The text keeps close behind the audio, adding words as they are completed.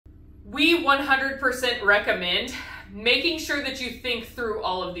we 100% recommend making sure that you think through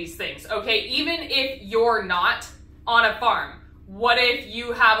all of these things, okay? Even if you're not on a farm, what if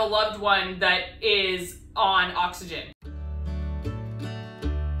you have a loved one that is on oxygen?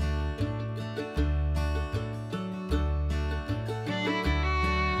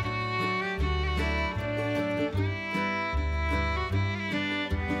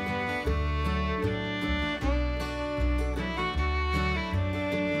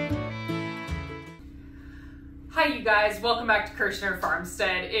 Hi you guys, welcome back to Kirshner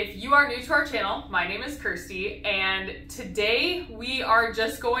Farmstead. If you are new to our channel, my name is Kirsty, and today we are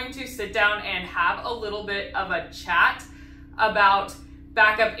just going to sit down and have a little bit of a chat about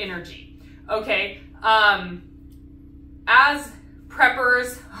backup energy. Okay, as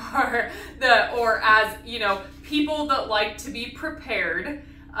preppers or as, you know, people that like to be prepared,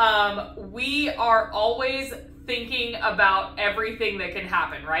 we are always thinking about everything that can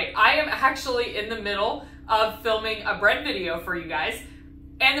happen, right? I am actually in the middle of filming a bread video for you guys,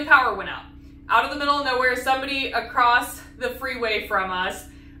 and the power went out. Out of the middle of nowhere, somebody across the freeway from us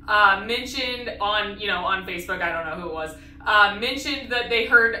mentioned on Facebook, I don't know who it was, mentioned that they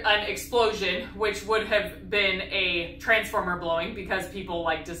heard an explosion, which would have been a transformer blowing, because people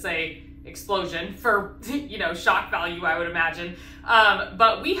like to say explosion for, you know, shock value, I would imagine.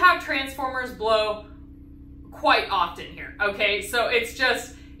 But we have transformers blow quite often here, okay? So it's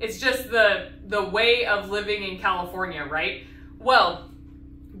just the way of living in California, right? Well,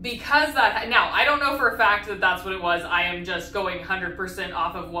 because that, now I don't know for a fact that that's what it was. I am just going 100%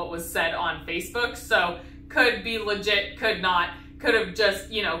 off of what was said on Facebook. So could be legit, could not, could have just,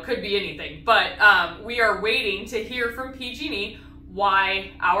 you know, could be anything. But we are waiting to hear from PG&E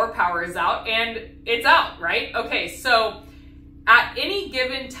why our power is out, and it's out, right? Okay, so at any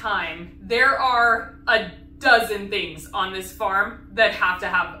given time, there are a dozen things on this farm that have to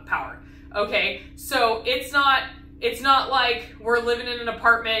have power. Okay, so it's not like we're living in an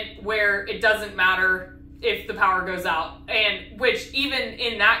apartment where it doesn't matter if the power goes out, and which even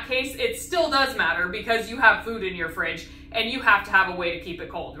in that case, it still does matter because you have food in your fridge and you have to have a way to keep it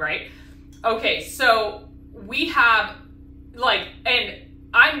cold, right? Okay, so we have and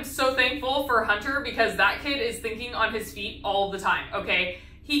I'm so thankful for Hunter because that kid is thinking on his feet all the time, okay?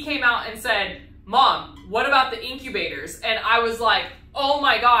 He came out and said, "Mom, what about the incubators?" And I was like, oh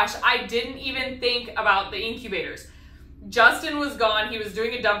my gosh, I didn't even think about the incubators. Justin was gone. He was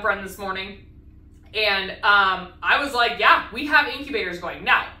doing a dump run this morning. And I was like, yeah, we have incubators going.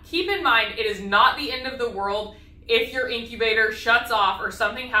 Now, keep in mind, it is not the end of the world if your incubator shuts off or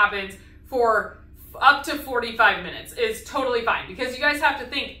something happens for up to 45 minutes. It's totally fine, because you guys have to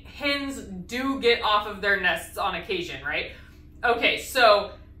think, hens do get off of their nests on occasion, right? Okay,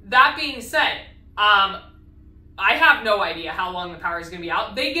 so that being said, I have no idea how long the power is going to be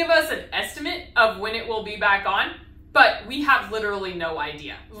out. They give us an estimate of when it will be back on, but we have literally no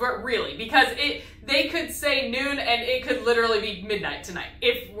idea, really, because they could say noon and it could literally be midnight tonight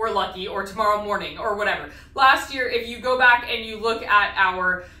if we're lucky, or tomorrow morning, or whatever. Last year, if you go back and you look at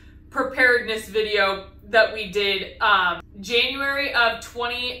our preparedness video that we did, January of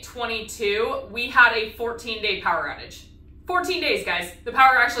 2022, we had a 14-day power outage. 14 days, guys. The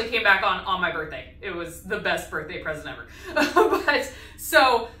power actually came back on my birthday. It was the best birthday present ever. But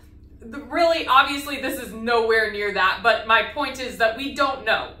so really, obviously this is nowhere near that, but my point is that we don't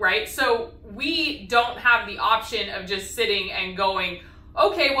know, right? So we don't have the option of just sitting and going,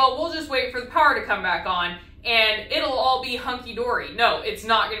 okay, well, we'll just wait for the power to come back on and it'll all be hunky-dory. No, it's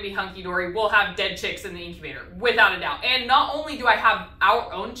not going to be hunky-dory. We'll have dead chicks in the incubator, without a doubt. And not only do I have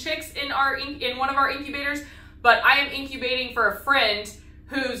our own chicks in one of our incubators, but I am incubating for a friend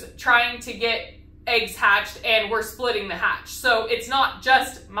who's trying to get eggs hatched, and we're splitting the hatch. So it's not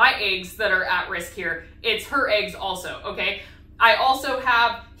just my eggs that are at risk here, it's her eggs also, okay? I also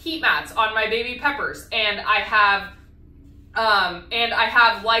have heat mats on my baby peppers, and I have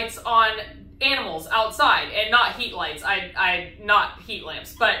lights on animals outside, and not heat lights, not heat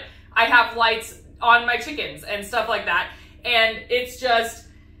lamps, but I have lights on my chickens and stuff like that. And it's just,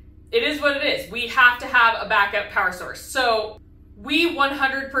 it is what it is. We have to have a backup power source. So we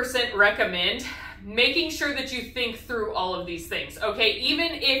 100% recommend making sure that you think through all of these things, okay?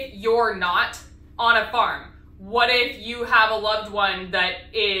 Even if you're not on a farm, what if you have a loved one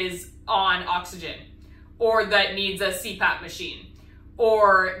that is on oxygen, or that needs a CPAP machine,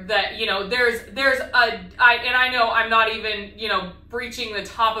 or that, you know, and I know I'm not even, you know, breaching the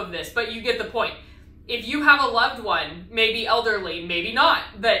top of this, but you get the point. If you have a loved one, maybe elderly, maybe not,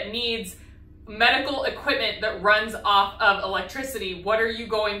 that needs medical equipment that runs off of electricity, what are you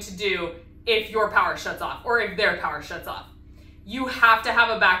going to do if your power shuts off, or if their power shuts off? you have to have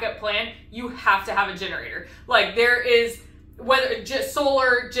a backup plan. You have to have a generator. Like there is, whether just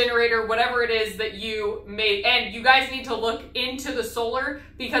solar, generator, whatever it is that you made, and you guys need to look into the solar,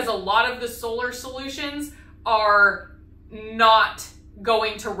 because a lot of the solar solutions are not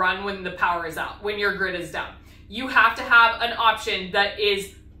going to run when the power is out, when your grid is down. You have to have an option that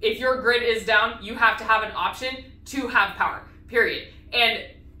is, if your grid is down, you have to have an option to have power, period. And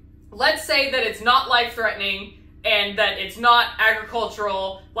let's say that it's not life-threatening and that it's not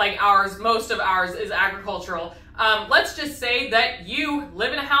agricultural like ours. Most of ours is agricultural. Let's just say that you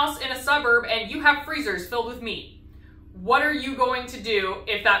live in a house in a suburb and you have freezers filled with meat. What are you going to do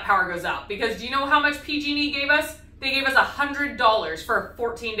if that power goes out? Because do you know how much PG&E gave us? They gave us $100 for a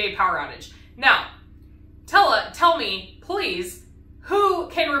 14-day power outage. Now, tell me, please, who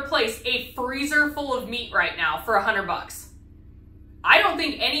can replace a freezer full of meat right now for $100? I don't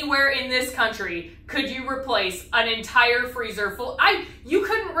think anywhere in this country could you replace an entire freezer full. You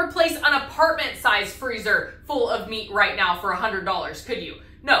couldn't replace an apartment-sized freezer full of meat right now for $100, could you?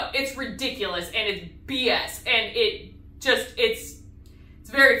 No, it's ridiculous and it's BS, and it's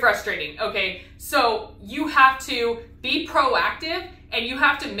very frustrating, okay? So you have to be proactive, and you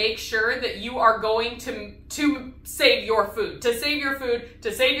have to make sure that you are going to save your food, to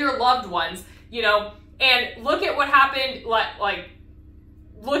save your loved ones, you know. And look at what happened,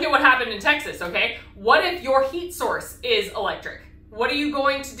 look at what happened in Texas, okay? What if your heat source is electric? What are you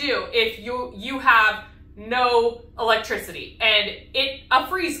going to do if you have no electricity and a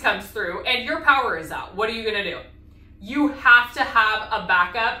freeze comes through and your power is out? What are you gonna do? You have to have a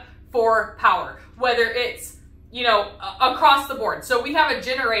backup for power, whether it's, you know, across the board. So we have a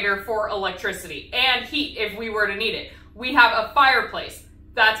generator for electricity and heat if we were to need it. We have a fireplace.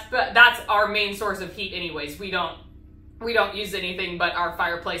 That's our main source of heat anyways. We don't use anything but our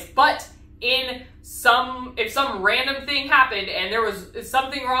fireplace. But if some random thing happened and there was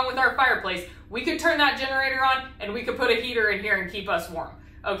something wrong with our fireplace, we could turn that generator on and we could put a heater in here and keep us warm,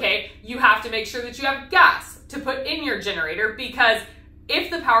 okay? You have to make sure that you have gas to put in your generator, because if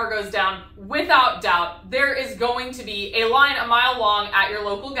the power goes down, without doubt, there is going to be a line a mile long at your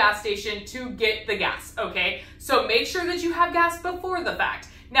local gas station to get the gas, okay? So make sure that you have gas before the fact.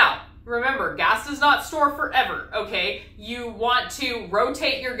 Now, remember, gas does not store forever, okay? You want to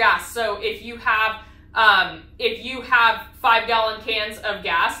rotate your gas. So if you have 5-gallon cans of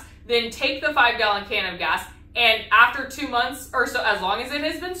gas, then take the 5-gallon can of gas, and after 2 months or so, as long as it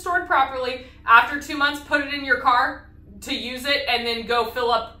has been stored properly, after 2 months, put it in your car to use it, and then go fill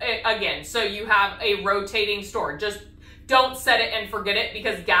up it again. So you have a rotating store. Just don't set it and forget it,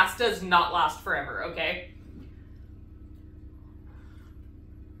 because gas does not last forever, okay?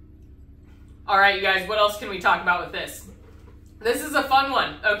 All right, you guys, what else can we talk about with this? This is a fun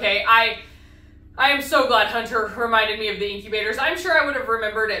one, okay? I am so glad Hunter reminded me of the incubators. I'm sure I would have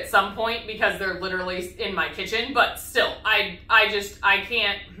remembered at some point because they're literally in my kitchen, but still, I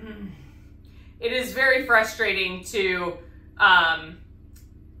can't. It is very frustrating to have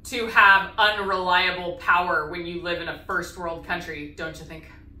unreliable power when you live in a first world country, don't you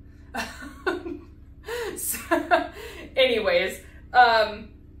think? So, anyways,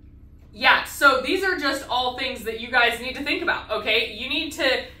 yeah, so these are just all things that you guys need to think about, okay? You need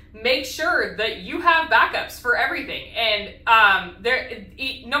to make sure that you have backups for everything. And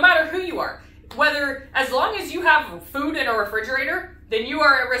no matter who you are, as long as you have food in a refrigerator, then you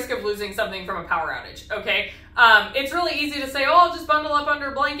are at risk of losing something from a power outage, okay? It's really easy to say, oh, I'll just bundle up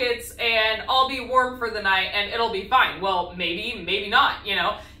under blankets and I'll be warm for the night and it'll be fine. Well, maybe not, you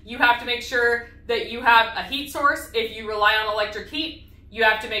know? You have to make sure that you have a heat source if you rely on electric heat. You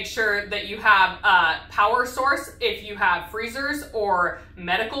have to make sure that you have a power source if you have freezers or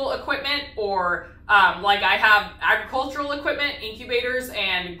medical equipment, or like I have agricultural equipment, incubators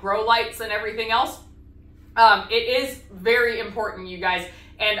and grow lights and everything else. It is very important, you guys.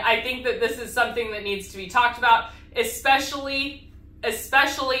 And I think that this is something that needs to be talked about, especially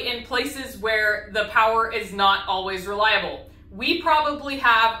in places where the power is not always reliable. We probably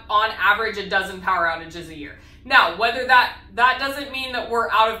have on average a dozen power outages a year. Now, whether that doesn't mean that we're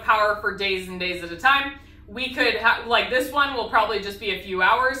out of power for days and days at a time. We could have, like this one will probably just be a few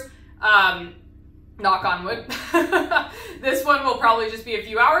hours, knock on wood. This one will probably just be a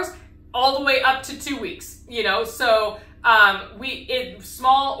few hours, all the way up to 2 weeks, you know? So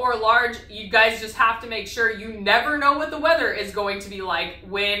small or large, you guys just have to make sure. You never know what the weather is going to be like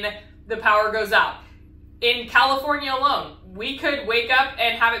when the power goes out. In California alone, we could wake up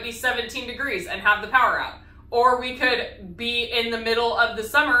and have it be 17 degrees and have the power out. Or we could be in the middle of the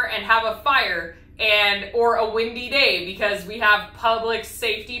summer and have a fire or a windy day, because we have public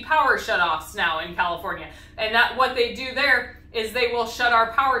safety power shutoffs now in California. And what they do there is they will shut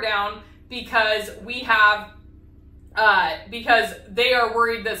our power down because because they are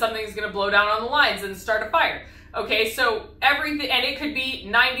worried that something's going to blow down on the lines and start a fire. Okay, so everything, and it could be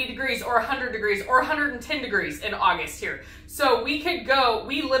 90 degrees or 100 degrees or 110 degrees in August here. So we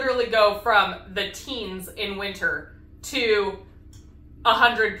literally go from the teens in winter to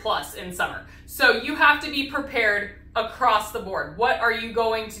 100 plus in summer. So you have to be prepared across the board. What are you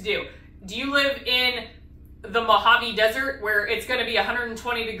going to do? Do you live in the Mojave Desert where it's going to be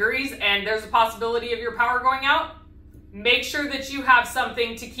 120 degrees and there's a possibility of your power going out? Make sure that you have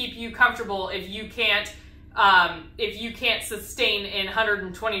something to keep you comfortable if you can't sustain in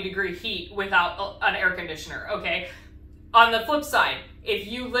 120 degree heat without an air conditioner, okay? On the flip side, if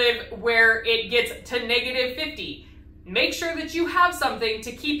you live where it gets to negative 50, make sure that you have something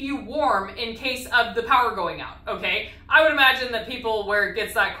to keep you warm in case of the power going out, okay? I would imagine that people where it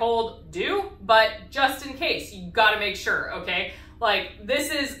gets that cold do, but just in case, you gotta make sure, okay? Like,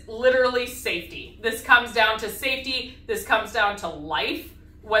 this is literally safety. This comes down to safety. This comes down to life,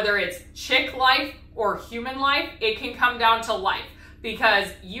 whether it's chick life or human life, it can come down to life because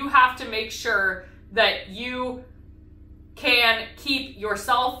you have to make sure that you can keep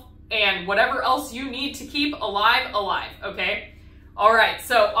yourself and whatever else you need to keep alive, okay? All right,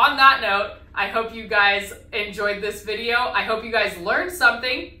 so on that note, I hope you guys enjoyed this video. I hope you guys learned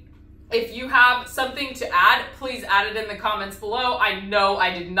something. If you have something to add, please add it in the comments below. I know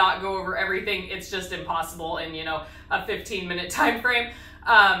I did not go over everything. It's just impossible in, a 15-minute time frame.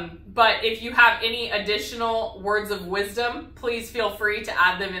 But if you have any additional words of wisdom, please feel free to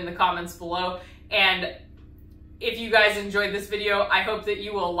add them in the comments below. And if you guys enjoyed this video, I hope that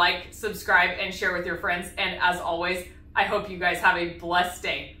you will like, subscribe, and share with your friends. And as always, I hope you guys have a blessed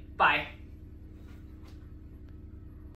day. Bye.